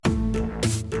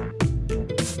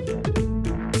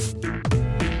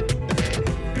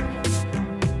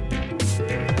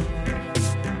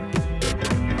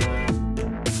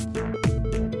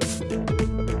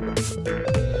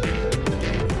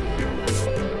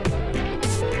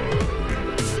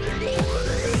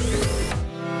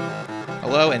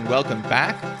Hello and welcome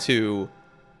back to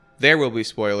There Will Be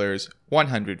Spoilers,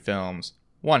 100 Films,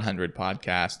 100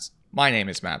 Podcasts. My name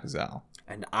is Matt Bazell.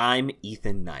 And I'm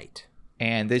Ethan Knight.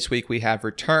 And this week we have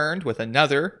returned with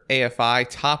another AFI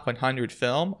Top 100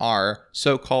 film, our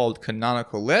so-called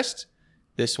canonical list.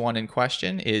 This one in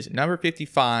question is number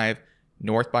 55,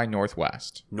 North by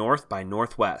Northwest. North by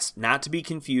Northwest. Not to be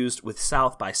confused with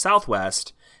South by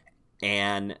Southwest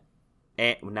a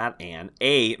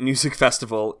music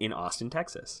festival in Austin,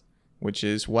 Texas. Which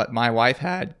is what my wife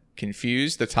had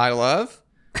confused the title of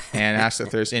and asked if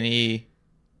there's any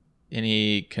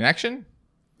connection.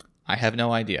 I have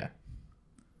no idea.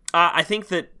 I think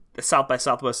that South by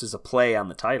Southwest is a play on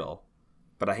the title,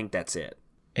 but I think that's it.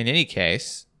 In any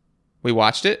case, we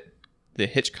watched it, the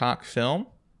Hitchcock film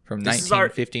from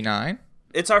 1959.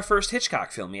 It's our first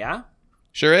Hitchcock film, yeah?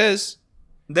 Sure is.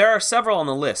 There are several on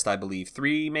the list, I believe.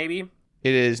 3, maybe?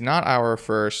 It is not our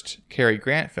first Cary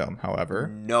Grant film, however.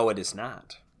 No, it is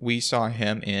not. We saw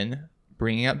him in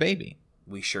Bringing Up Baby.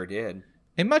 We sure did.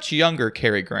 A much younger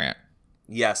Cary Grant.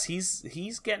 Yes,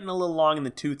 he's getting a little long in the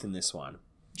tooth in this one.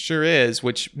 Sure is,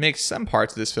 which makes some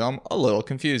parts of this film a little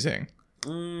confusing.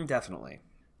 Definitely.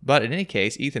 But in any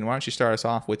case, Ethan, why don't you start us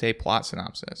off with a plot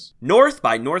synopsis? North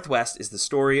by Northwest is the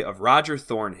story of Roger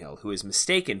Thornhill, who is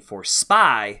mistaken for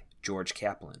spy George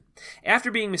Kaplan.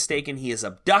 After being mistaken, he is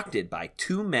abducted by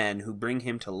 2 men who bring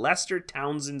him to Lester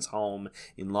Townsend's home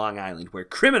in Long Island, where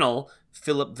criminal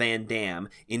Philip Van Dam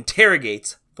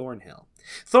interrogates Thornhill.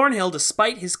 Thornhill,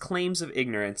 despite his claims of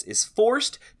ignorance, is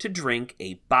forced to drink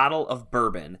a bottle of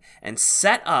bourbon and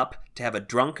set up to have a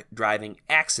drunk driving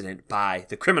accident by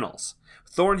the criminals.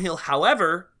 Thornhill,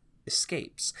 however,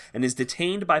 escapes and is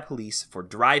detained by police for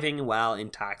driving while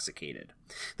intoxicated.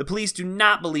 The police do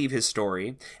not believe his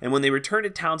story, and when they return to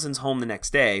Townsend's home the next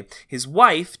day, his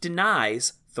wife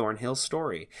denies Thornhill's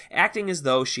story, acting as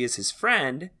though she is his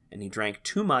friend and he drank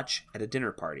too much at a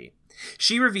dinner party.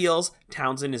 She reveals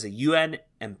Townsend is a UN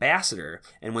ambassador,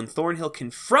 and when Thornhill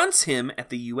confronts him at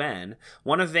the UN,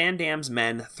 one of Van Dam's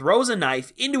men throws a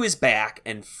knife into his back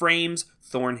and frames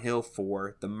Thornhill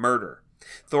for the murder.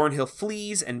 Thornhill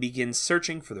flees and begins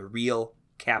searching for the real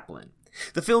Kaplan.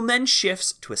 The film then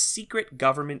shifts to a secret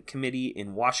government committee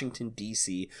in Washington,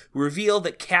 D.C., who reveal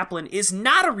that Kaplan is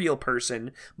not a real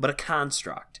person, but a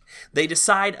construct. They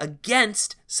decide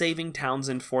against saving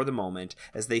Townsend for the moment,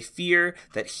 as they fear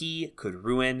that he could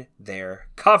ruin their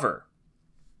cover.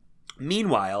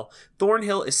 Meanwhile,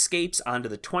 Thornhill escapes onto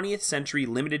the 20th Century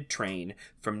Limited train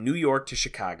from New York to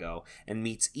Chicago and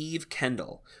meets Eve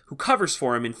Kendall, who covers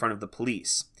for him in front of the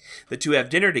police. The two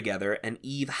have dinner together, and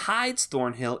Eve hides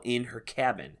Thornhill in her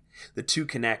cabin. The two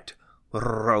connect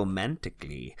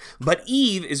romantically, but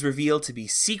Eve is revealed to be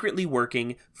secretly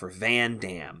working for Van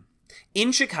Dam.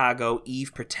 In Chicago,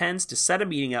 Eve pretends to set a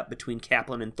meeting up between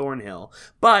Kaplan and Thornhill,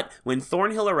 but when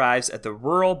Thornhill arrives at the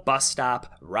rural bus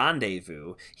stop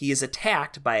rendezvous, he is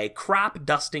attacked by a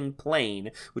crop-dusting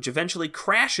plane, which eventually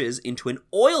crashes into an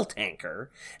oil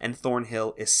tanker, and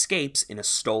Thornhill escapes in a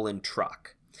stolen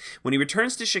truck. When he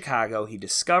returns to Chicago, he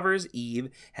discovers Eve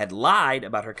had lied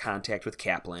about her contact with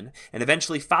Kaplan, and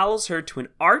eventually follows her to an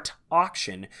art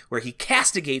auction where he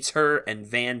castigates her and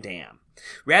Van Dam.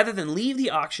 Rather than leave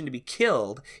the auction to be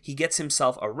killed, he gets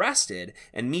himself arrested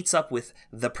and meets up with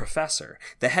the Professor,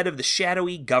 the head of the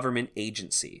shadowy government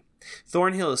agency.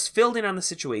 Thornhill is filled in on the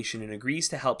situation and agrees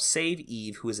to help save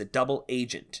Eve, who is a double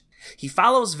agent. He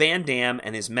follows Van Dam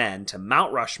and his men to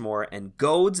Mount Rushmore and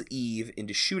goads Eve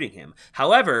into shooting him.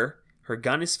 However, her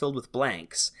gun is filled with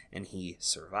blanks, and he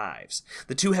survives.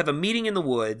 The two have a meeting in the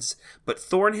woods, but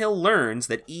Thornhill learns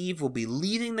that Eve will be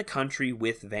leaving the country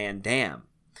with Van Dam.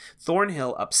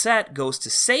 Thornhill, upset, goes to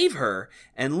save her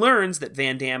and learns that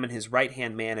Van Dam and his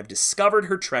right-hand man have discovered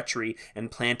her treachery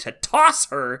and plan to toss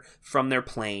her from their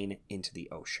plane into the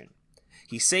ocean.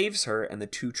 He saves her, and the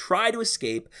two try to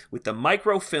escape with the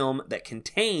microfilm that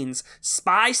contains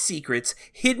spy secrets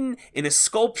hidden in a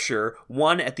sculpture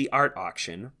won at the art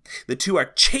auction. The two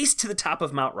are chased to the top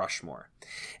of Mount Rushmore.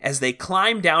 As they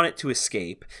climb down it to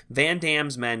escape, Van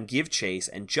Dam's men give chase,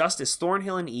 and just as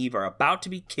Thornhill and Eve are about to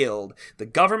be killed, the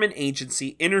government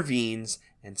agency intervenes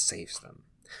and saves them.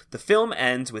 The film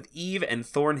ends with Eve and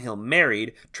Thornhill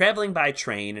married, traveling by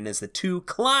train, and as the two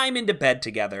climb into bed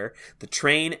together, the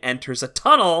train enters a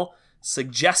tunnel,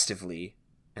 suggestively,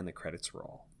 and the credits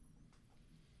roll.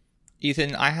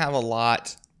 Ethan, I have a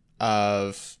lot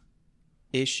of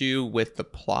issue with the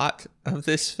plot of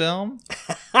this film.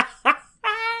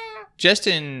 Just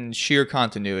in sheer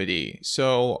continuity.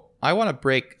 So I want to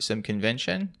break some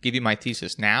convention, give you my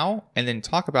thesis now, and then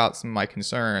talk about some of my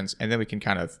concerns, and then we can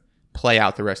kind of play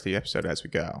out the rest of the episode as we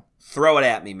go. Throw it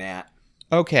at me, Matt.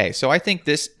 Okay, so I think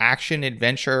this action,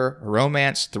 adventure,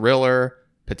 romance, thriller,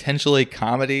 potentially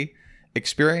comedy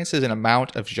experiences an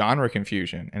amount of genre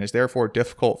confusion and is therefore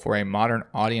difficult for a modern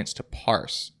audience to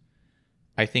parse.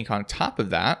 I think on top of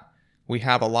that, we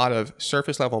have a lot of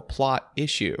surface level plot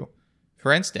issue.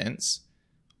 For instance,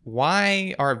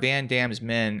 why are Van Damme's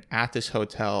men at this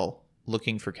hotel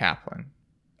looking for Kaplan?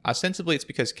 Ostensibly, it's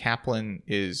because Kaplan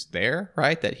is there,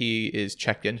 right? That he is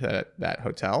checked into that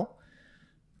hotel.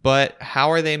 But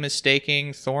how are they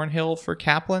mistaking Thornhill for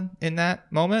Kaplan in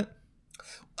that moment?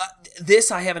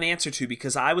 This I have an answer to,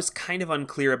 because I was kind of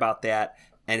unclear about that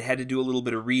and had to do a little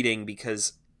bit of reading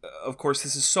because, of course,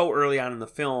 this is so early on in the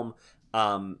film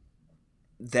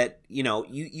that,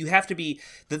 you have to be...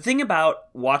 The thing about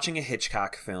watching a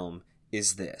Hitchcock film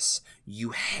is this.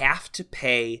 You have to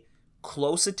pay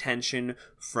close attention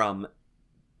from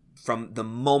the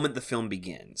moment the film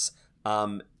begins.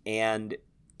 And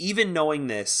even knowing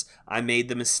this, I made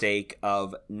the mistake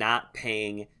of not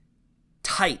paying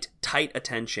tight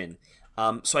attention.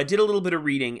 So I did a little bit of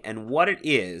reading, and what it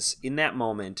is in that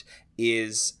moment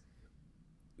is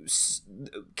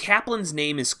Kaplan's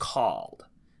name is called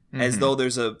as though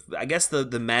there's I guess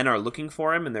the men are looking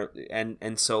for him,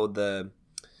 and so the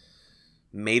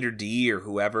maitre d' or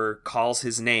whoever calls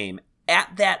his name.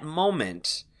 At that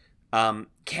moment,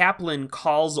 Kaplan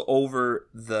calls over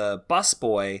the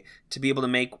busboy to be able to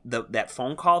make that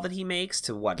phone call that he makes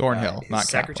to Thornhill, his not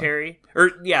secretary,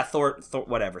 Kaplan.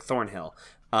 Thornhill.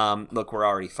 Look, we're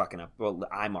already fucking up. Well,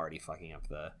 I'm already fucking up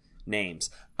the names.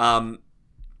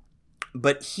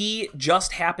 But he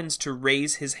just happens to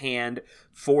raise his hand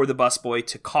for the busboy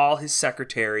to call his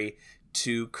secretary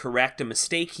to correct a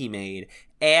mistake he made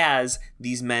as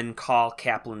these men call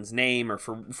Kaplan's name, or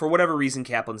for whatever reason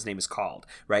Kaplan's name is called,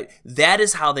 right? That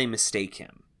is how they mistake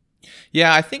him.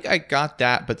 Yeah, I think I got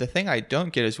that, but the thing I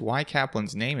don't get is why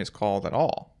Kaplan's name is called at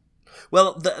all.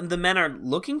 Well, the men are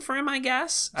looking for him, I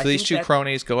guess. So these two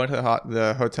cronies go into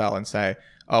the hotel and say,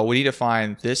 oh, we need to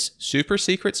find this super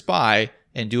secret spy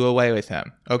and do away with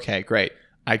him. Okay, great.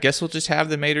 I guess we'll just have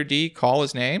the maitre d' call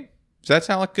his name? Does that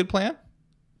sound like a good plan?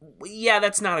 Yeah,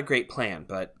 that's not a great plan,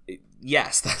 but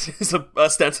yes, that is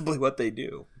ostensibly what they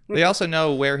do. They also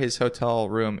know where his hotel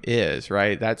room is,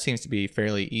 right? That seems to be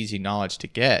fairly easy knowledge to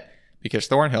get because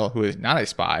Thornhill, who is not a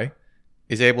spy,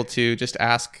 is able to just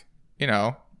ask,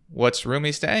 what's room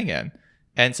he's staying in.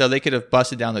 And so they could have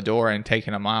busted down the door and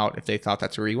taken him out if they thought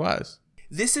that's where he was.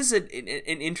 This is an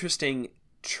interesting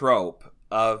trope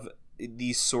of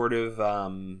these sort of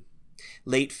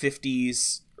late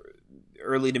 50s,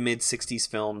 early to mid 60s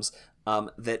films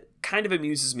that kind of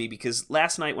amuses me because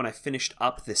last night when I finished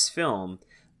up this film,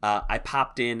 I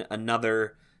popped in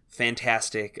another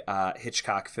fantastic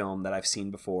Hitchcock film that I've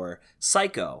seen before,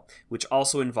 Psycho, which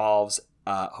also involves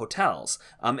hotels.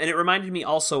 And it reminded me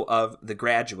also of The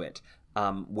Graduate,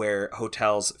 where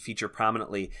hotels feature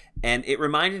prominently. And it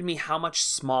reminded me how much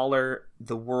smaller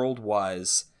the world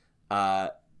was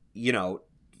 50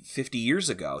 years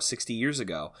ago, 60 years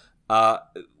ago,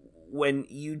 when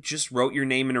you just wrote your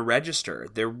name in a register.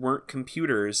 There weren't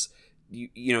computers.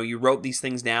 You wrote these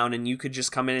things down and you could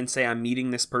just come in and say, I'm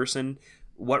meeting this person.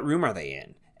 What room are they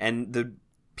in? And the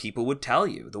people would tell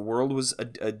you. The world was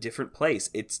a different place.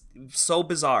 It's so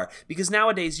bizarre because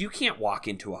nowadays you can't walk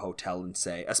into a hotel and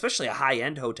say, especially a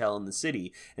high-end hotel in the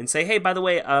city, and say, hey, by the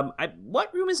way,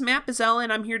 what room is Matt Bazell in?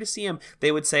 I'm here to see him.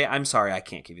 They would say, I'm sorry, I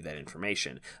can't give you that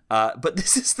information. But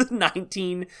this is the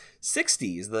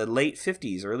 1960s, the late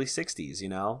 50s, early 60s,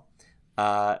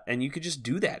 and you could just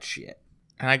do that shit.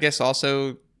 And I guess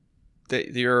also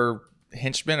that your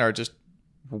henchmen are just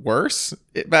worse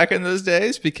back in those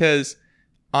days because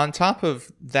on top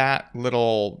of that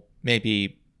little,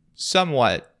 maybe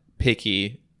somewhat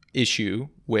picky issue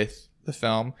with the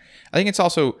film, I think it's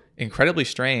also incredibly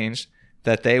strange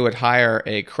that they would hire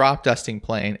a crop dusting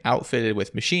plane outfitted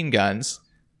with machine guns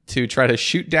to try to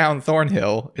shoot down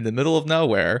Thornhill in the middle of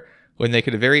nowhere when they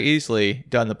could have very easily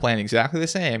done the plan exactly the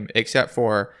same, except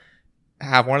for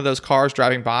have one of those cars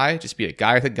driving by just be a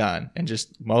guy with a gun and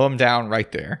just mow him down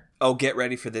right there. Oh, get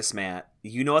ready for this, Matt.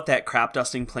 You know what that crop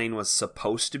dusting plane was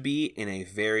supposed to be in a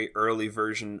very early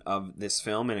version of this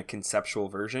film, in a conceptual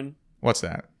version? What's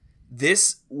that?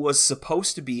 This was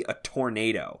supposed to be a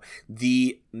tornado.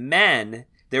 The men,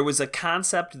 there was a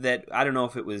concept that, I don't know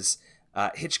if it was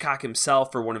Hitchcock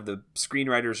himself or one of the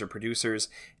screenwriters or producers,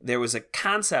 there was a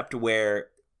concept where,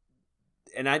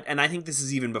 and I think this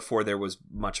is even before there was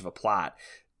much of a plot,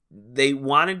 they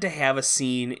wanted to have a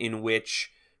scene in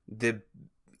which the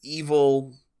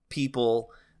evil people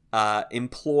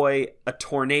employ a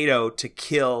tornado to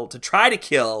try to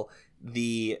kill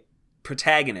the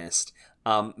protagonist.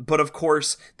 But of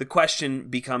course, the question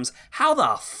becomes, how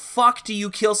the fuck do you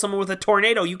kill someone with a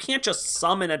tornado? You can't just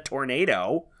summon a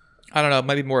tornado. I don't know. It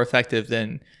might be more effective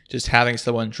than just having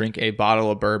someone drink a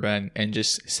bottle of bourbon and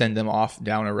just send them off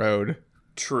down a road.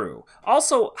 True.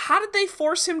 Also, how did they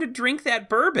force him to drink that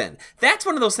bourbon? That's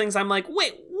one of those things I'm like,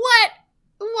 wait, what?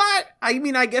 What? I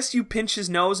mean, I guess you pinch his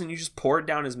nose and you just pour it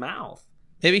down his mouth.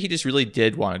 Maybe he just really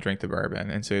did want to drink the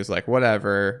bourbon. And so he was like,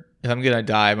 whatever. If I'm going to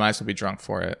die, I might as well be drunk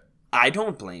for it. I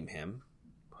don't blame him.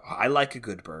 I like a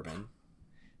good bourbon.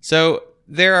 So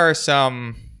there are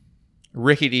some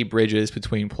rickety bridges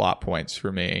between plot points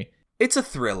for me. It's a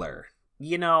thriller.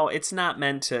 You know, it's not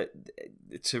meant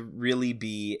to really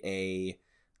be a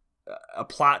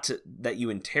plot that you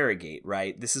interrogate,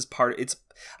 right? This is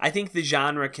I think the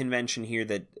genre convention here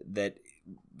that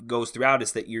goes throughout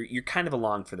is that you're kind of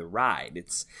along for the ride.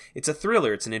 It's a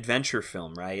thriller. It's an adventure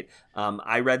film, right?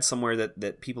 I read somewhere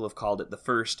that people have called it the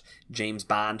first James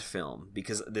Bond film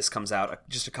because this comes out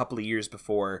just a couple of years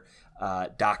before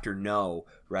Dr. No,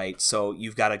 right? So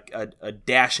you've got a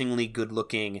dashingly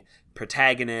good-looking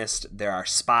protagonist. There are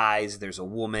spies. There's a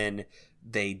woman.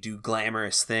 They do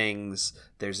glamorous things.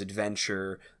 There's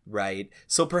adventure, right?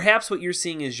 So perhaps what you're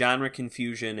seeing is genre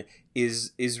confusion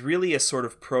is really a sort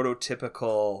of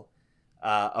prototypical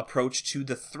approach to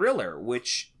the thriller,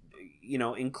 which, you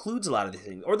know, includes a lot of the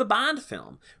things, or the Bond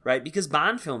film, right? Because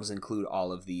Bond films include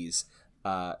all of these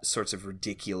sorts of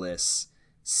ridiculous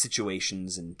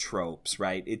situations and tropes,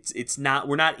 right? It's not,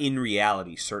 we're not in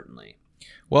reality, certainly.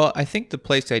 Well, I think the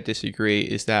place I disagree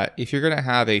is that if you're going to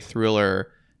have a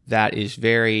thriller that is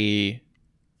very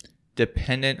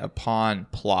dependent upon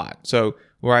plot. So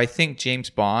where I think James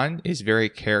Bond is very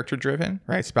character driven,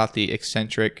 right? It's about the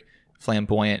eccentric,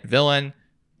 flamboyant villain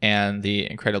and the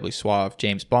incredibly suave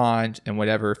James Bond and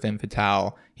whatever femme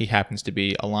fatale he happens to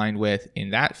be aligned with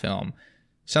in that film.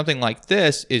 Something like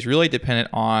this is really dependent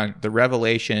on the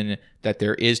revelation that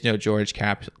there is no George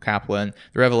Kaplan,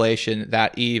 the revelation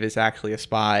that Eve is actually a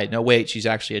spy. No, wait, she's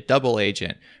actually a double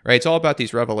agent, right? It's all about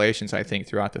these revelations, I think,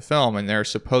 throughout the film, and they're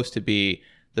supposed to be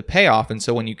the payoff. And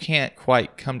so when you can't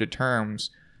quite come to terms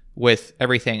with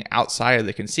everything outside of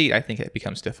the conceit, I think it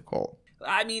becomes difficult.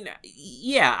 I mean,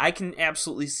 yeah, I can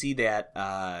absolutely see that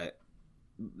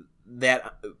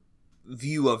that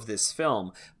view of this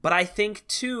film. But I think,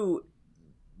 too,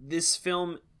 this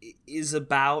film is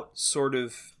about sort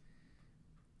of...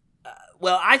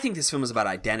 I think this film is about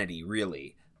identity,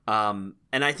 really. And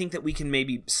I think that we can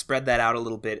maybe spread that out a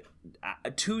little bit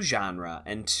to genre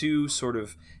and to sort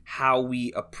of how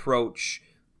we approach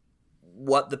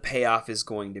what the payoff is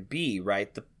going to be,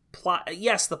 right? The plot,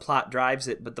 yes, the plot drives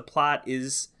it, but the plot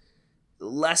is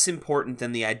less important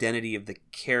than the identity of the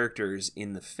characters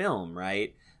in the film,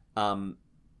 right?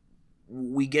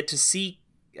 We get to see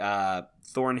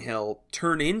Thornhill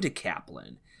turn into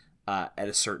Kaplan at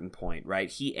a certain point, right?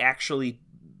 He actually,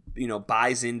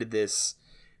 buys into this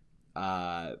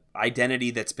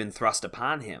identity that's been thrust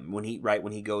upon him when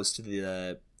he goes to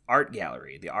the art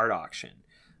gallery, the art auction,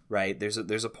 right? There's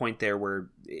a point there where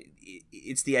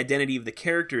it's the identity of the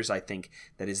characters, I think,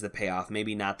 that is the payoff,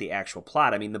 maybe not the actual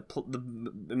plot. I mean,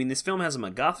 this film has a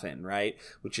MacGuffin, right,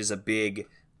 which is a big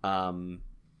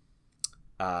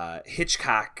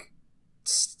Hitchcock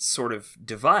sort of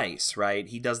device, right?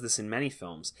 He does this in many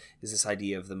films, is this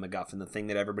idea of the MacGuffin, the thing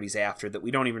that everybody's after, that we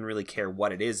don't even really care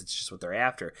what it is, it's just what they're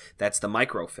after. That's the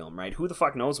microfilm, right? Who the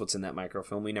fuck knows what's in that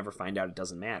microfilm? We never find out. It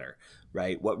doesn't matter,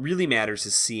 right? What really matters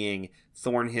is seeing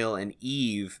Thornhill and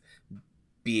Eve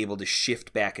be able to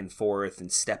shift back and forth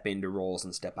and step into roles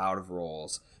and step out of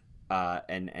roles,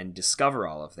 and discover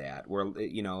all of that. We're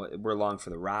along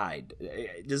for the ride.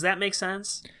 Does that make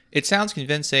sense? It sounds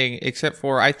convincing, except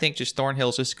for I think just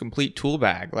Thornhill's just a complete tool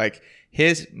bag. Like,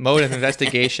 his mode of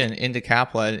investigation into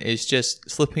Kaplan is just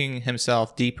slipping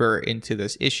himself deeper into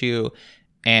this issue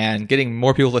and getting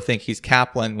more people to think he's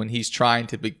Kaplan when he's trying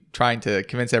to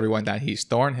convince everyone that he's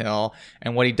Thornhill.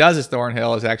 And what he does as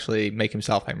Thornhill is actually make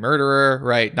himself a murderer,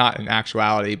 right? Not in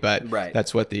actuality, but right.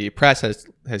 That's what the press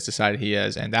has decided he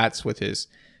is, and that's with his,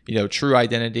 true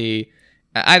identity.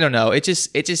 I don't know. It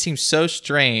just seems so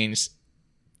strange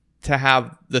to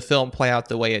have the film play out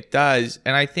the way it does.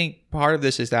 And I think part of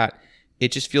this is that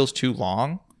it just feels too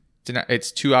long.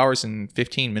 It's 2 hours and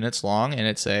 15 minutes long, and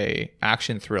it's a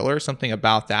action thriller. Something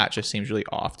about that just seems really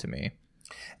off to me.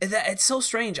 It's so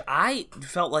strange. I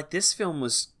felt like this film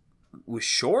was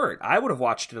short. I would have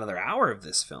watched another hour of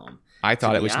this film. I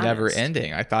thought it was never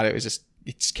ending. I thought it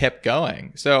just kept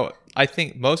going. So I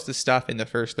think most of the stuff in the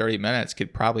first 30 minutes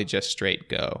could probably just straight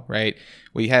go, right?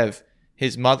 We have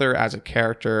his mother as a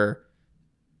character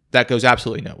that goes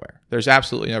absolutely nowhere. There's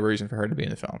absolutely no reason for her to be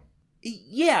in the film.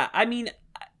 Yeah, I mean,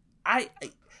 I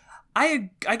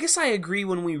guess I agree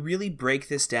when we really break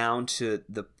this down to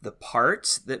the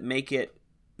parts that make it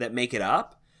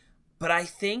up. But I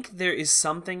think there is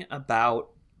something about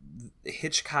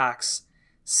Hitchcock's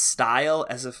style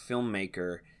as a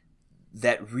filmmaker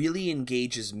that really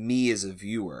engages me as a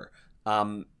viewer.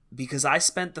 Because I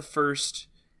spent the first,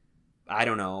 I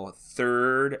don't know,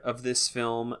 third of this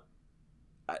film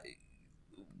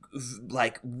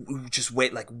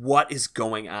what is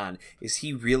going on? Is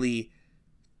he really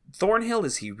Thornhill?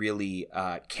 Is he really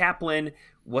Kaplan?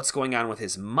 What's going on with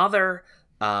his mother?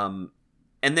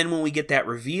 And then when we get that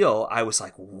reveal, I was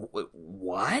like,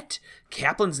 what?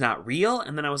 Kaplan's not real?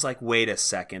 And then I was like, wait a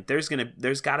second, there's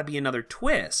got to be another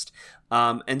twist.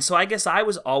 And so I guess I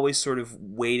was always sort of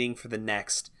waiting for the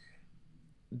next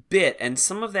bit. And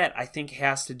some of that I think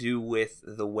has to do with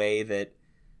the way that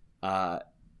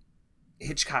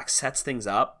Hitchcock sets things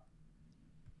up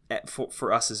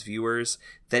for us as viewers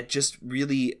that just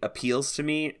really appeals to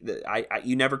me.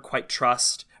 You never quite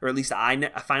trust, or at least I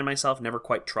find myself never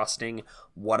quite trusting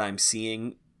what I'm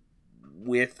seeing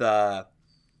with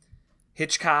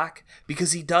Hitchcock,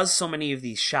 because he does so many of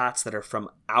these shots that are from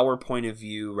our point of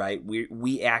view, right?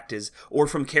 We act as, or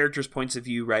from characters' points of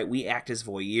view, right? We act as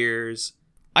voyeurs.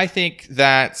 I think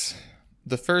that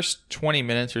the first 20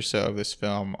 minutes or so of this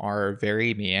film are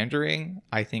very meandering.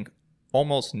 I think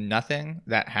almost nothing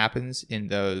that happens in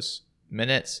those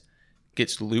minutes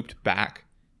gets looped back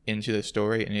into the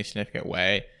story in a significant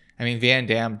way. I mean, Van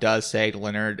Damme does say to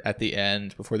Leonard at the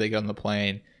end before they get on the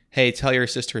plane, hey, tell your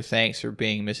sister thanks for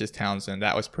being Mrs. Townsend.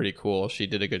 That was pretty cool. She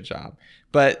did a good job.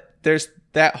 But there's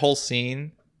that whole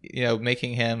scene,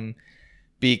 making him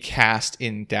be cast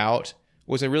in doubt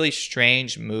was a really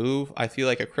strange move. I feel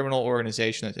like a criminal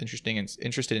organization that's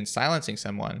interested in silencing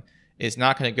someone is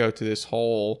not going to go through this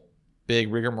whole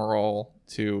big rigmarole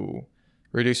to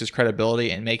reduce his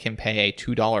credibility and make him pay a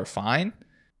 $2 fine.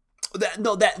 I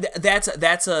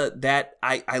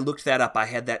looked that up. I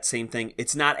had that same thing.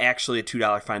 It's not actually a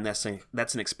 $2 fine. That's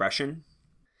an expression.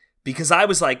 Because I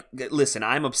was like, listen,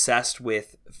 I'm obsessed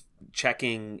with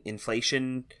checking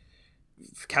inflation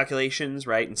calculations,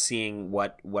 right, and seeing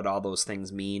what all those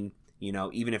things mean,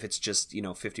 even if it's just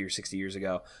 50 or 60 years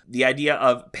ago. The idea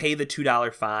of pay the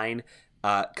 $2 fine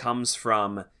comes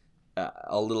from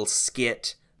a little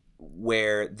skit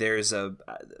where there's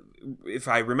if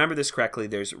I remember this correctly,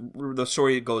 the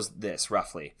story goes this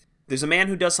roughly. There's a man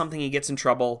who does something, he gets in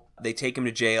trouble, they take him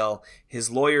to jail, his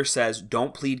lawyer says,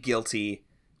 don't plead guilty,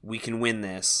 we can win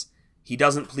this. He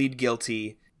doesn't plead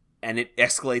guilty, and it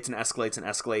escalates and escalates and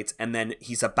escalates, and then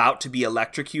he's about to be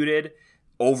electrocuted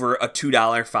over a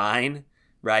 $2 fine,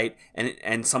 right?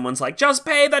 And someone's like, just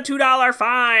pay the $2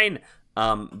 fine!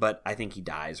 But I think he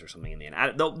dies or something in the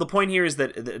end. The point here is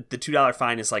that the $2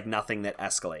 fine is like nothing that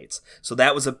escalates. So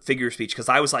that was a figure of speech, because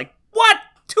I was like, what?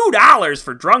 $2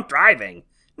 for drunk driving?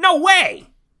 No way!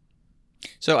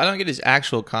 So I don't get his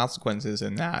actual consequences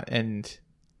in that. And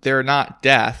they're not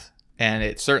death, and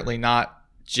it's certainly not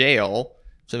jail.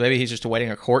 So maybe he's just awaiting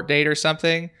a court date or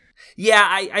something? Yeah,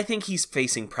 I think he's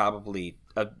facing probably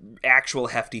an actual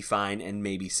hefty fine and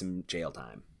maybe some jail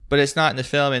time. But it's not in the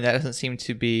film, and that doesn't seem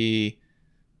to be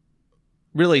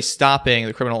really stopping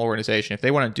the criminal organization. If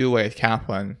they want to do away with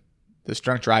Kaplan, this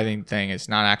drunk driving thing is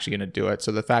not actually going to do it.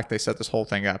 So the fact they set this whole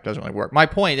thing up doesn't really work. My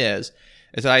point is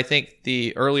that I think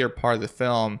the earlier part of the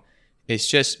film is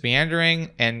just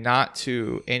meandering and not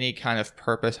to any kind of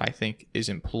purpose I think is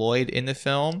employed in the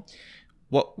film.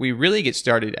 What we really get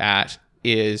started at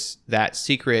is that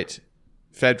secret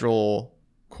federal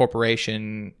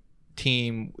corporation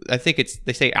team. I think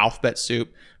they say alphabet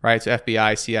soup, right? It's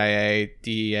FBI, CIA,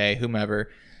 DEA, whomever,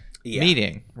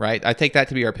 meeting, right? I take that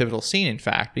to be our pivotal scene, in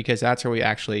fact, because that's where we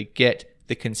actually get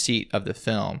the conceit of the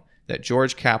film, that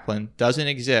George Kaplan doesn't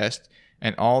exist,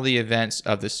 and all the events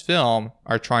of this film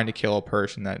are trying to kill a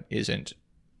person that isn't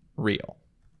real.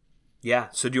 Yeah,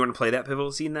 so do you want to play that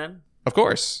pivotal scene then? Of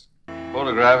course.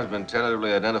 Photograph has been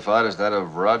tentatively identified as that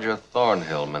of Roger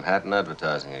Thornhill, Manhattan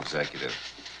advertising executive,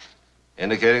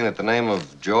 indicating that the name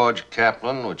of George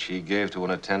Kaplan, which he gave to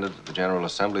an attendant at the General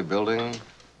Assembly building,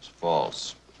 is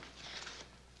false.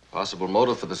 Possible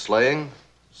motive for the slaying,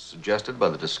 suggested by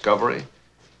the discovery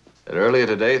that earlier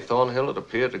today Thornhill had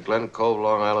appeared at Glen Cove,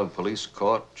 Long Island Police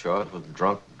Court, charged with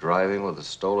drunk driving with a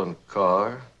stolen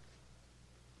car.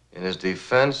 In his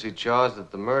defense, he charged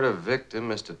that the murder victim,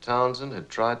 Mr. Townsend, had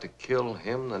tried to kill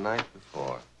him the night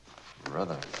before.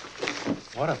 Brother.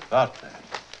 What about that?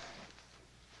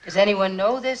 Does anyone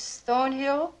know this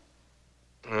Thornhill?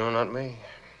 No, not me.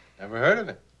 Never heard of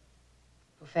it.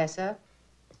 Professor?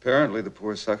 Apparently, the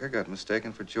poor sucker got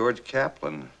mistaken for George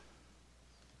Kaplan.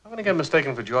 I'm gonna get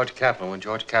mistaken for George Kaplan when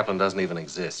George Kaplan doesn't even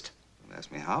exist. Don't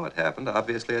ask me how it happened.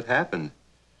 Obviously, it happened.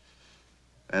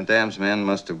 Van Damme's men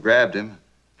must have grabbed him,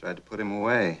 tried to put him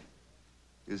away,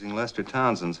 using Lester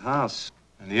Townsend's house.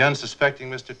 And the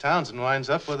unsuspecting Mr. Townsend winds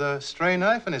up with a stray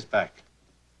knife in his back.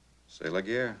 C'est la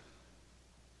guerre.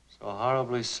 So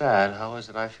horribly sad, how is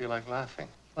it I feel like laughing?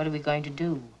 What are we going to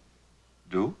do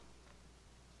Do?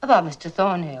 about Mr.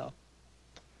 Thornhill?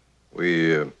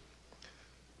 We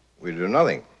do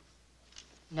nothing.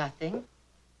 Nothing.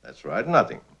 That's right,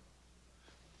 nothing.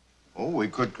 Oh, we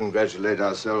could congratulate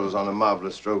ourselves on a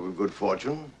marvelous stroke of good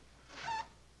fortune.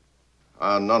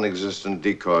 Our non-existent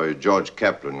decoy, George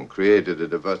Kaplan, created to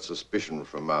divert suspicion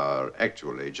from our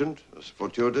actual agent, has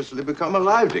fortuitously become a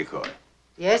live decoy.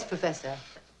 Yes, Professor.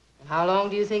 And how long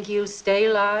do you think he'll stay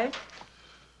alive?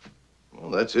 Well,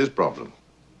 that's his problem.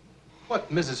 What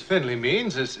Mrs. Finley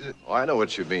means is... Oh, I know what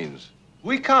she means.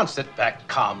 we can't sit back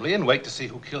calmly and wait to see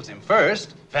who kills him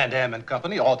first. Van Damme and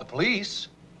company or the police.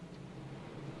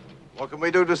 What can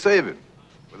we do to save him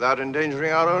without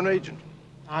endangering our own agent?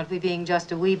 Aren't we being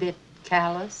just a wee bit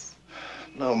callous?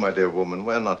 No, my dear woman,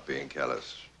 we're not being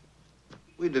callous.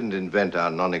 We didn't invent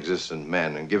our non-existent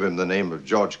man and give him the name of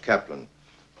George Kaplan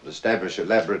and establish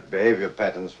elaborate behavior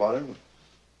patterns for him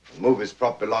and move his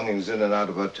prop belongings in and out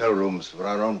of hotel rooms for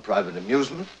our own private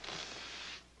amusement.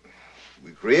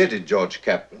 We created George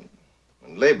Kaplan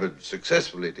and labored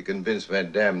successfully to convince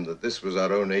Van Damme that this was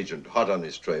our own agent hot on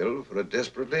his trail for a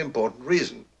desperately important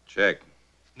reason. Check.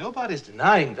 Nobody's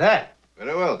denying that.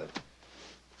 Very well, then.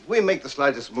 If we make the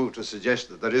slightest move to suggest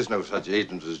that there is no such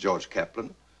agent as George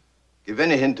Kaplan, give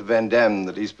any hint to Van Damme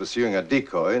that he's pursuing a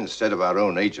decoy instead of our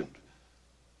own agent,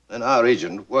 then our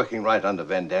agent, working right under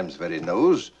Van Damme's very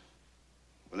nose,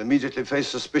 will immediately face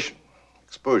suspicion,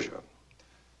 exposure,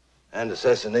 and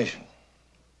assassination.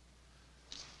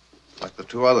 Like the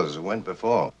two others who went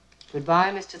before.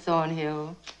 Goodbye, Mr.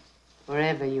 Thornhill,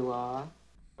 wherever you are.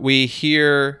 We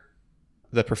hear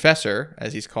the professor,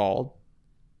 as he's called,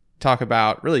 talk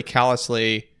about really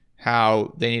callously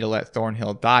how they need to let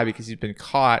Thornhill die because he's been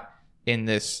caught in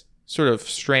this sort of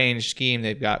strange scheme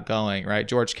they've got going, right?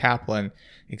 George Kaplan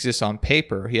exists on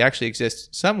paper. He actually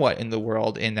exists somewhat in the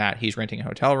world in that he's renting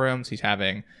hotel rooms, he's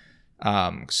having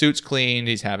suits cleaned,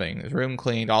 he's having his room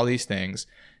cleaned, all these things.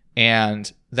 And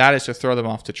that is to throw them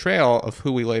off the trail of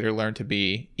who we later learn to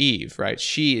be Eve, right?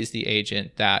 She is the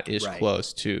agent that is Right.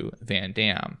 close to Van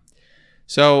Damme.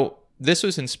 So this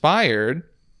was inspired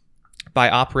by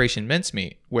Operation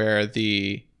Mincemeat, where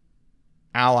the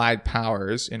Allied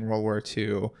powers in World War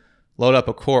II load up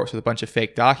a corpse with a bunch of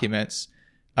fake documents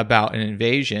about an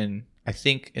invasion, I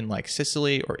think in like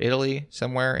Sicily or Italy,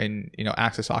 somewhere in,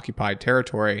 Axis-occupied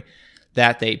territory,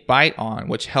 that they bite on,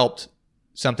 which helped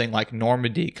something like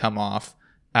Normandy come off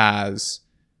as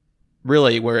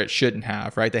really where it shouldn't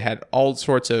have, right? They had all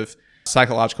sorts of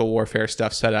psychological warfare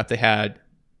stuff set up.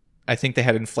 I think they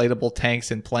had inflatable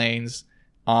tanks and planes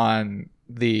on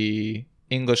the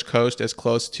English coast as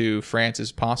close to France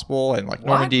as possible. And like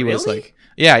Normandy was Really? like,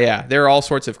 yeah. There are all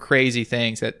sorts of crazy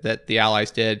things that the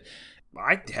Allies did.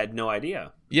 I had no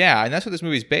idea. Yeah, and that's what this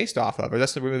movie's based off of, or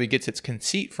that's where the movie gets its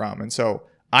conceit from. And so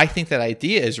I think that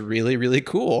idea is really, really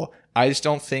cool. I just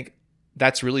don't think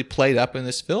that's really played up in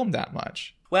this film that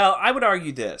much. Well, I would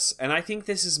argue this, and I think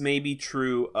this is maybe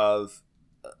true of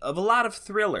a lot of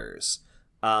thrillers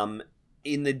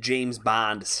in the James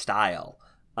Bond style,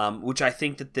 which I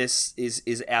think that this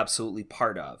is absolutely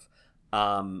part of,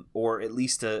 or at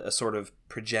least a sort of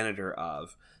progenitor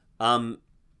of.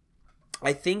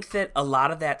 I think that a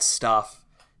lot of that stuff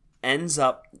ends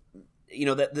up,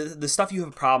 that the stuff you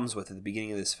have problems with at the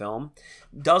beginning of this film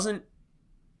doesn't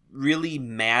really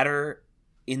matter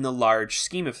in the large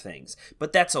scheme of things,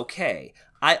 but that's okay.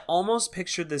 I almost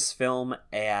picture this film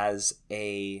as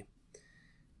a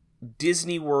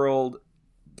Disney World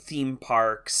theme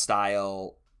park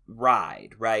style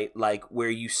ride, right? Like where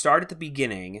you start at the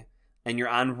beginning and you're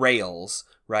on rails,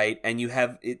 right? And you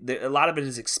have a lot of it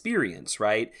is experience,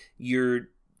 right? You're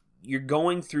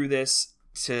going through this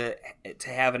to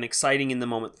have an exciting in the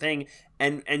moment thing,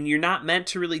 and you're not meant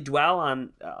to really dwell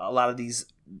on a lot of these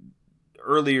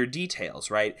earlier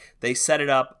details, right? They set it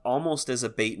up almost as a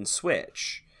bait and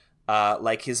switch.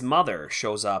 Like his mother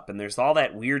shows up and there's all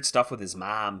that weird stuff with his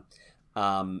mom,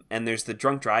 and there's the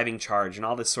drunk driving charge and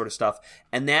all this sort of stuff,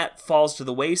 and that falls to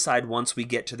the wayside once we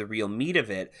get to the real meat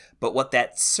of it. But what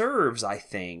that serves, I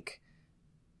think,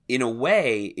 in a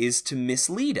way, is to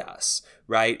mislead us,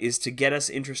 right? Is to get us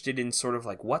interested in sort of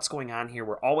like what's going on here.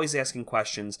 We're always asking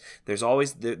questions. There's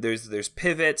always there's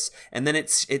pivots, and then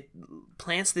it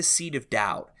plants this seed of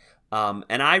doubt.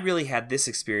 And I really had this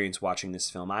experience watching this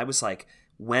film. I was like,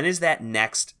 when is that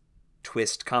next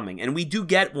twist coming? And we do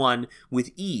get one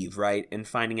with Eve, right? And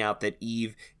finding out that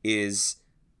Eve is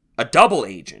a double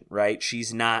agent, right?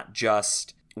 She's not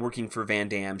just working for Van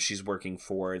Damme, she's working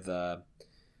for the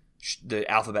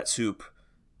Alphabet Soup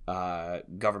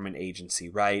government agency,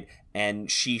 right?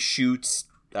 And she shoots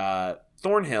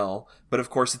Thornhill, but of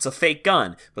course it's a fake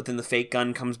gun. But then the fake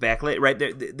gun comes back later, right?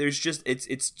 There's just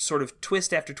it's sort of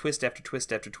twist after twist after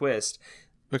twist after twist.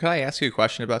 But can I ask you a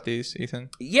question about these, Ethan?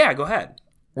 Yeah, go ahead.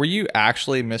 Were you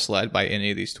actually misled by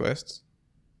any of these twists?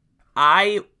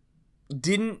 I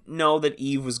didn't know that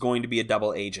Eve was going to be a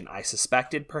double agent. I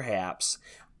suspected perhaps.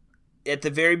 At the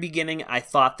very beginning, I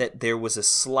thought that there was a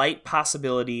slight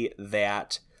possibility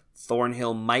that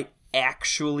Thornhill might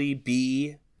actually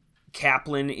be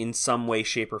Kaplan in some way,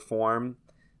 shape, or form.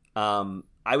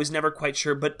 I was never quite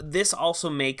sure, but this also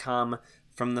may come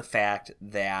from the fact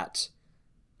that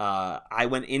I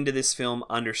went into this film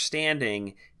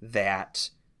understanding that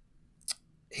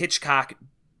Hitchcock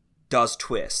does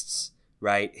twists,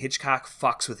 right? Hitchcock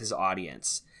fucks with his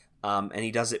audience, and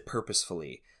he does it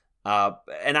purposefully.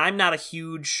 And I'm not a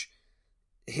huge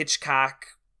Hitchcock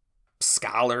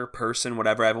scholar person,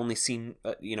 whatever. I've only seen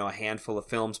a handful of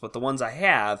films, but the ones I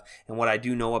have and what I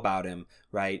do know about him,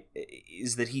 right,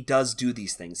 is that he does do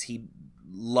these things. He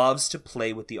loves to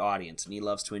play with the audience, and he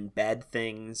loves to embed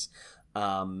things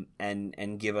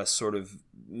and give us sort of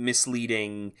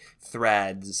misleading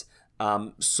threads.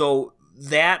 So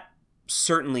that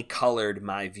certainly colored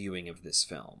my viewing of this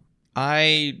film.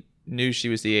 I knew she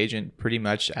was the agent pretty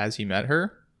much as he met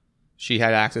her. She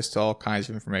had access to all kinds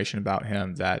of information about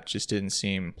him that just didn't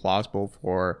seem plausible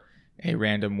for a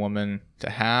random woman to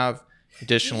have.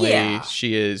 Additionally,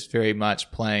 She is very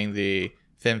much playing the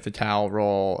femme fatale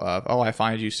role of, oh, I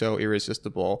find you so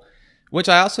irresistible. Which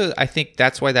I think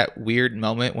that's why that weird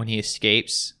moment when he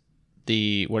escapes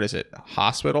the,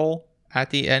 hospital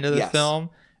at the end of the film,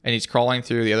 and he's crawling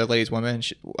through the other lady's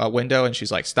window, and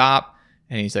she's like, stop.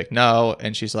 And he's like, no.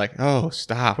 And she's like, oh,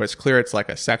 stop. But it's clear it's like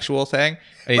a sexual thing.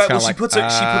 And he's she puts her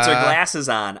glasses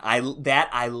on. I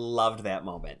loved that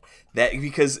moment.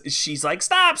 Because she's like,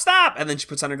 stop. And then she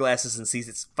puts on her glasses and sees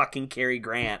it's fucking Cary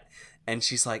Grant. And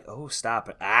she's like, oh, stop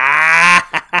it. I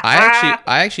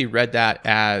actually read that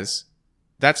as,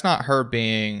 that's not her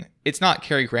being, it's not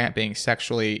Cary Grant being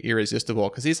sexually irresistible,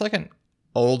 because he's like an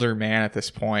older man at this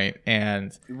point.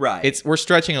 And we're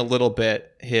stretching a little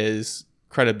bit his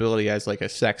credibility as like a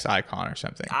sex icon or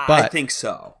something. But I think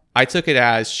so. I took it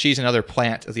as she's another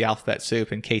plant of the Alphabet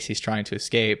Soup in case he's trying to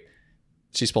escape.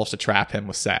 She's supposed to trap him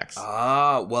with sex.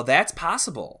 Oh, well, that's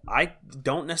possible. I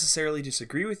don't necessarily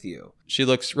disagree with you. She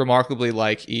looks remarkably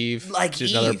like Eve.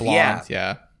 She's another blonde.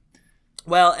 Yeah.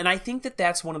 Well, and I think that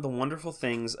that's one of the wonderful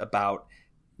things about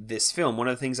this film. One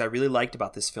of the things I really liked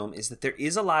about this film is that there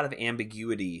is a lot of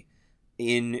ambiguity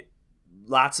in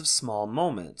lots of small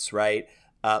moments, right?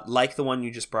 Like the one you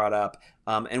just brought up.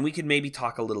 And we could maybe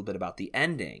talk a little bit about the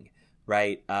ending,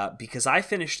 right? Because I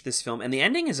finished this film, and the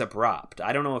ending is abrupt.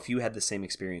 I don't know if you had the same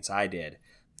experience I did.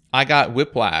 I got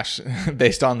whiplash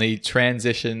based on the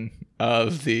transition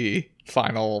of the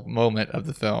final moment of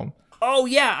the film. Oh,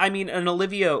 yeah. I mean, and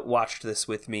Olivia watched this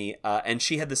with me, and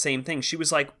she had the same thing. She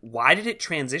was like, why did it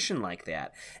transition like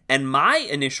that? And my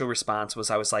initial response was,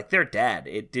 I was like, they're dead.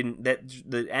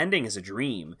 The ending is a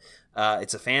dream.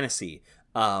 It's a fantasy.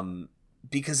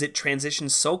 Because it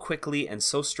transitions so quickly and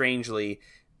so strangely,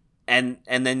 and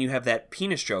then you have that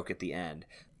penis joke at the end.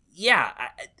 Yeah,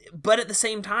 but at the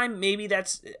same time, maybe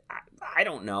that's, I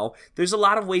don't know. There's a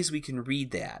lot of ways we can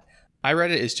read that. I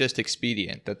read it as just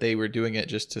expedient, that they were doing it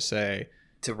just to say...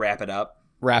 To wrap it up?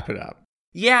 Wrap it up.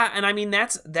 Yeah, and I mean,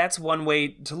 that's one way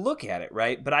to look at it,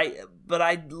 right? But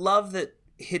I love that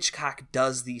Hitchcock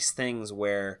does these things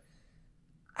where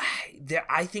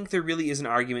I think there really is an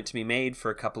argument to be made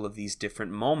for a couple of these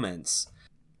different moments,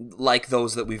 like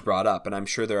those that we've brought up, and I'm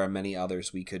sure there are many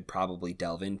others we could probably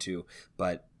delve into,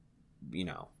 but,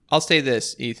 I'll say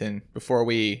this, Ethan, before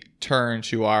we turn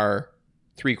to our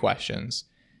 3 questions.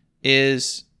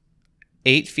 Is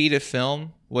 8 feet of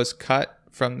film was cut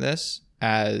from this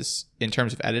as in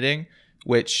terms of editing,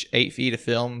 which 8 feet of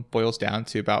film boils down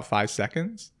to about 5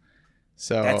 seconds.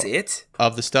 So that's it?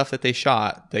 Of the stuff that they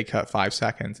shot, they cut 5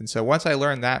 seconds. And so once I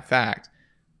learned that fact,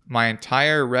 my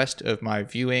entire rest of my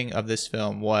viewing of this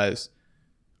film was,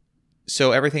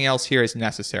 so everything else here is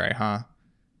necessary, huh?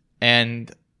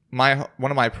 And one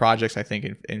of my projects, I think,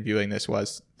 in viewing this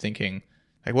was thinking,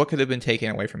 like, what could have been taken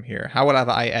away from here? How would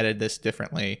I edited this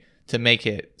differently to make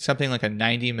it something like a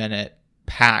 90-minute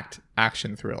packed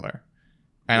action thriller?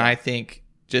 And I think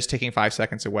just taking 5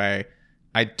 seconds away,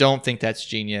 I don't think that's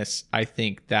genius. I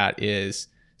think that is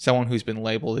someone who's been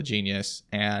labeled a genius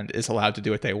and is allowed to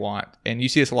do what they want. And you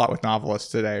see this a lot with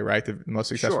novelists today, right? The most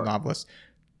successful Sure. novelists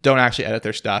don't actually edit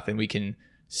their stuff, and we can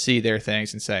see their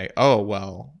things and say, oh,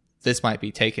 well, this might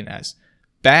be taken as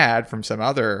bad from some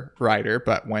other writer,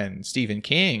 but when Stephen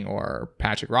King or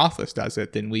Patrick Rothfuss does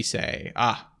it, then we say,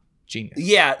 genius.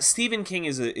 Yeah, Stephen King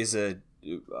is a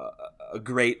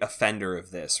great offender of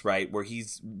this, right? Where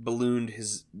he's ballooned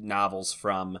his novels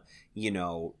from,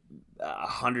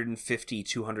 150,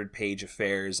 200 page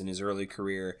affairs in his early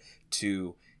career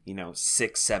to,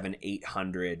 6, 7,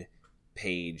 800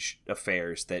 page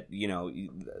affairs that,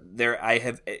 I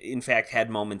have in fact had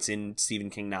moments in Stephen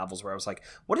King novels where I was like,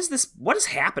 what has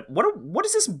happened? What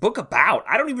is this book about?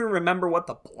 I don't even remember what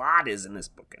the plot is in this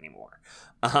book anymore.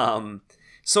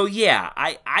 So yeah,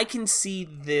 I can see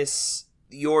this,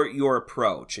 your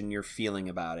approach and your feeling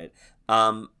about it.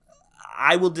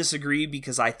 I will disagree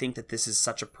because I think that this is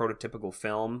such a prototypical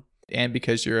film. And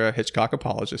because you're a Hitchcock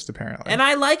apologist, apparently. And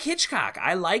I like Hitchcock.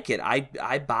 I like it.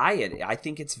 I buy it. I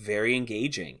think it's very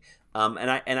engaging.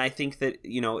 And I think that,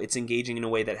 it's engaging in a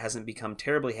way that hasn't become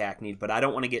terribly hackneyed, but I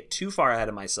don't want to get too far ahead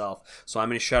of myself. So I'm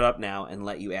going to shut up now and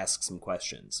let you ask some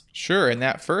questions. Sure. And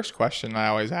that first question I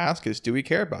always ask is, do we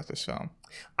care about this film?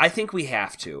 I think we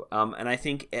have to. And I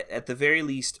think at the very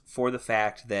least, for the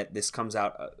fact that this comes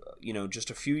out, just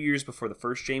a few years before the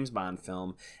first James Bond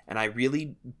film. And I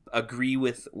really agree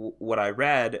with what I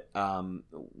read,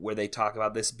 where they talk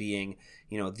about this being,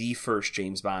 the first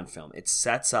James Bond film. It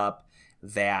sets up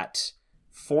that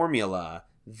formula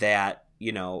that,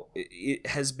 it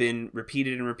has been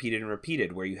repeated and repeated and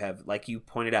repeated, where you have, like you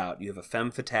pointed out, you have a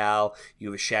femme fatale, you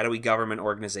have a shadowy government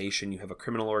organization, you have a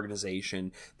criminal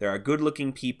organization, there are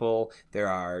good-looking people, there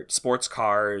are sports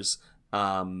cars,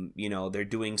 they're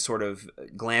doing sort of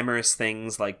glamorous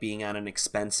things like being on an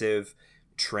expensive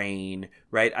train,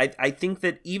 right? I think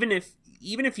that even if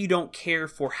you don't care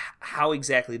for how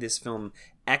exactly this film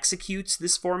executes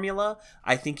this formula,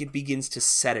 I think it begins to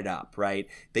set it up, right?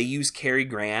 They use Cary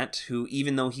Grant, who,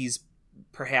 even though he's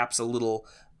perhaps a little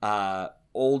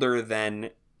older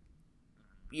than,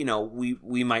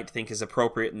 we might think is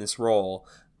appropriate in this role,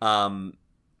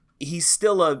 he's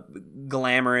still a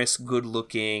glamorous,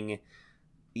 good-looking,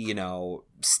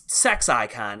 sex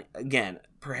icon. Again,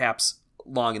 perhaps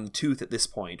long in the tooth at this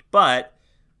point, but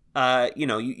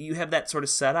you have that sort of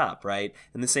set up, right?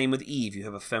 And the same with Eve. You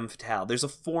have a femme fatale. There's a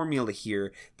formula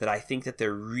here that I think that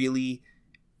they're really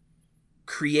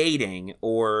creating,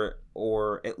 or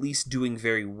at least doing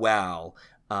very well,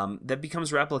 that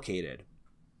becomes replicated.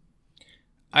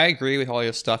 I agree with all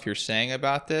the stuff you're saying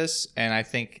about this, and I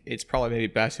think it's probably maybe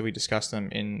best if we discuss them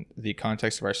in the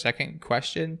context of our second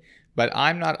question. But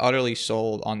I'm not utterly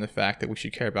sold on the fact that we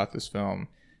should care about this film.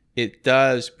 It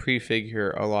does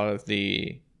prefigure a lot of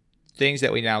the things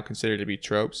that we now consider to be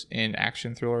tropes in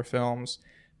action thriller films.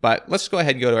 But let's go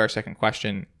ahead and go to our second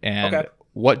question. And Okay.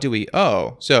 What do we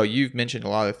owe? So you've mentioned a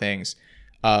lot of things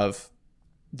of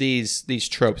these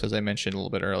tropes, as I mentioned a little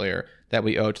bit earlier, that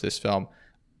we owe to this film.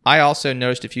 I also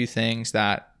noticed a few things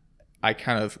that I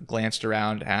kind of glanced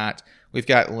around at. We've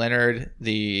got Leonard,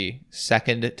 the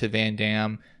second to Van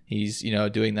Damme. He's,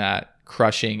 doing that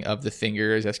crushing of the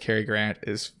fingers as Cary Grant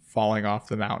is falling off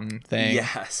the mountain thing.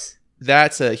 Yes.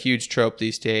 That's a huge trope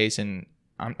these days, and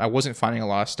I wasn't finding a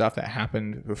lot of stuff that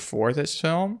happened before this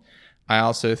film. I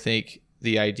also think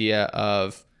the idea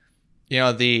of,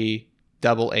 the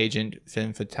double agent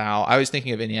femme fatale. I was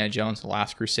thinking of Indiana Jones: The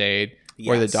Last Crusade,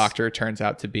 where the Yes. Doctor turns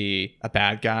out to be a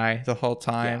bad guy the whole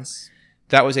time. Yes.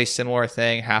 That was a similar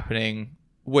thing happening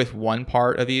with one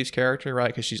part of Eve's character, right?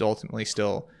 Because she's ultimately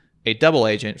still a double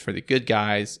agent for the good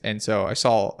guys, and so I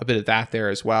saw a bit of that there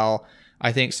as well.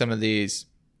 I think some of these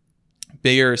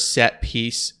bigger set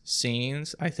piece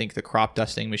scenes, I think the crop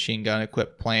dusting machine gun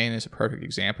equipped plane is a perfect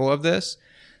example of this,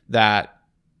 that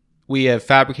we have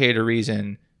fabricated a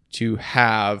reason to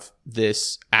have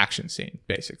this action scene,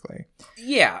 basically.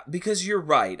 Yeah, because you're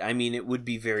right. I mean, it would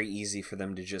be very easy for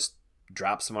them to just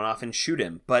drop someone off and shoot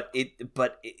him, but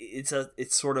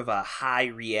it's sort of a high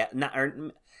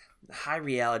reality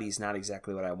is not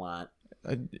exactly what I want.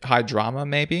 A high drama,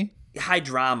 maybe? High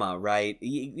drama, right?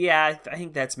 Yeah, I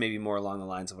think that's maybe more along the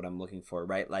lines of what I'm looking for,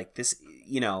 right? Like this,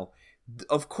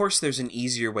 of course there's an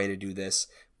easier way to do this,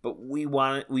 but we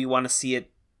want to see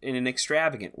it in an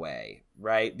extravagant way,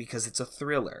 right? Because it's a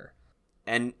thriller.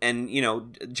 And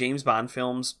James Bond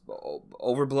films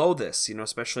overblow this,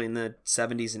 especially in the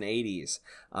 70s and 80s,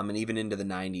 and even into the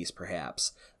 90s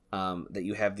perhaps, that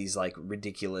you have these like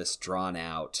ridiculous drawn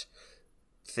out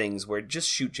things where just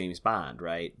shoot James Bond,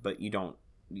 right? But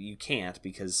you can't,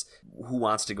 because who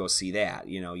wants to go see that?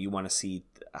 You want to see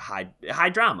high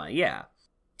drama, yeah.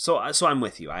 So I'm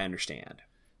with you. I understand.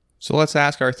 So let's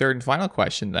ask our third and final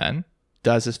question then.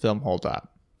 Does this film hold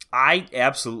up? I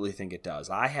absolutely think it does.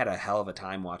 I had a hell of a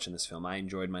time watching this film. I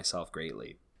enjoyed myself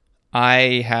greatly.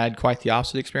 I had quite the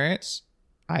opposite experience.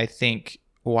 I think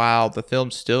while the film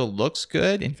still looks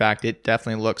good, in fact, it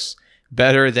definitely looks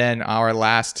better than our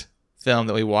last film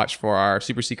that we watched for our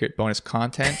super secret bonus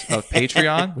content of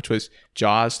Patreon, which was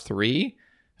Jaws 3,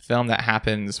 a film that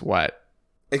happens, what?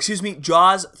 Excuse me,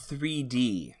 Jaws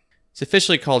 3D. It's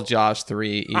officially called Jaws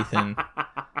 3, Ethan.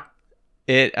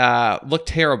 It looked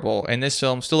terrible, and this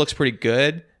film still looks pretty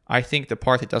good. I think the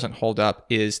part that doesn't hold up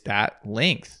is that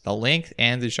length. The length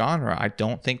and the genre, I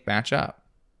don't think match up.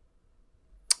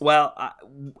 Well,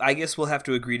 I guess we'll have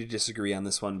to agree to disagree on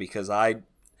this one because I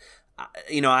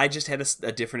just had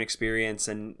a different experience,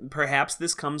 and perhaps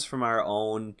this comes from our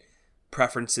own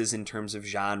preferences in terms of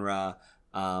genre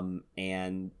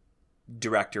and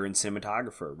director and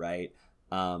cinematographer, right?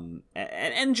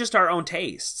 And just our own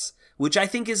tastes, which I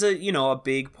think is a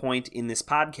big point in this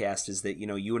podcast is that,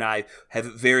 you and I have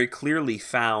very clearly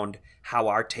found how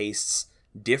our tastes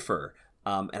differ.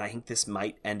 And I think this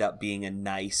might end up being a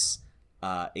nice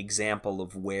example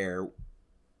of where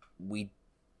we,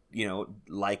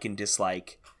 like and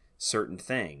dislike certain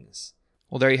things.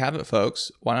 Well, there you have it, folks.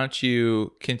 Why don't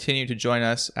you continue to join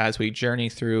us as we journey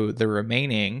through the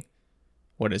remaining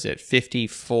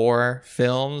 54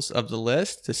 films of the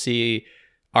list to see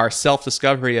our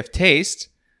self-discovery of taste.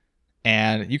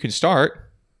 And you can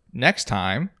start next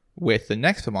time with the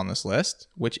next film on this list,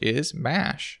 which is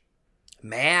MASH.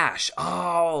 MASH.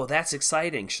 Oh, that's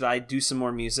exciting. Should I do some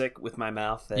more music with my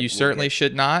mouth? You certainly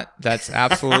should not. That's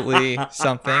absolutely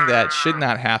something that should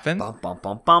not happen. Bum, bum,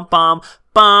 bum, bum, bum.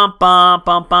 Bum, bum,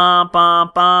 bum, bum,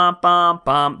 bum, bum, bum,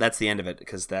 bum. That's the end of it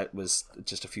because that was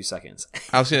just a few seconds.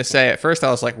 I was going to say, at first I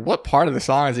was like, what part of the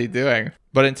song is he doing?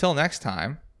 But until next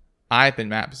time, I've been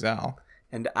Matt Bazell.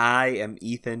 And I am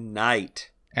Ethan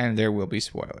Knight. And there will be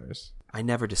spoilers. I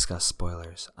never discuss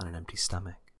spoilers on an empty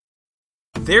stomach.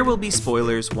 There Will Be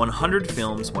Spoilers 100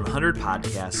 Films, 100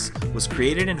 Podcasts was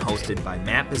created and hosted by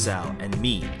Matt Bazell and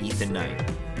me, Ethan Knight.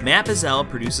 Matt Bazell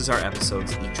produces our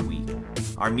episodes each week.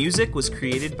 Our music was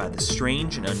created by the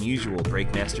strange and unusual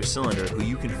Breakmaster Cylinder, who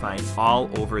you can find all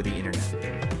over the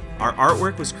internet. Our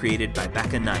artwork was created by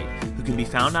Becca Knight, who can be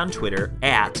found on Twitter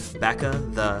at Becca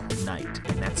the Knight,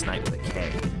 and that's Knight with a K.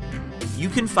 You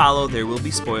can follow There Will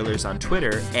Be Spoilers on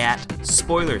Twitter at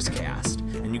SpoilersCast,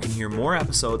 and you can hear more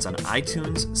episodes on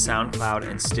iTunes, SoundCloud,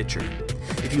 and Stitcher.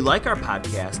 If you like our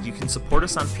podcast, you can support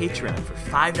us on Patreon for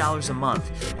 $5 a month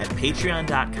at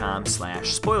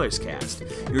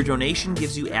patreon.com/spoilerscast. Your donation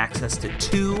gives you access to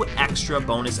 2 extra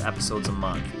bonus episodes a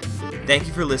month. Thank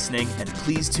you for listening, and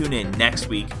please tune in next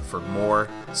week for more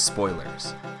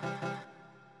spoilers.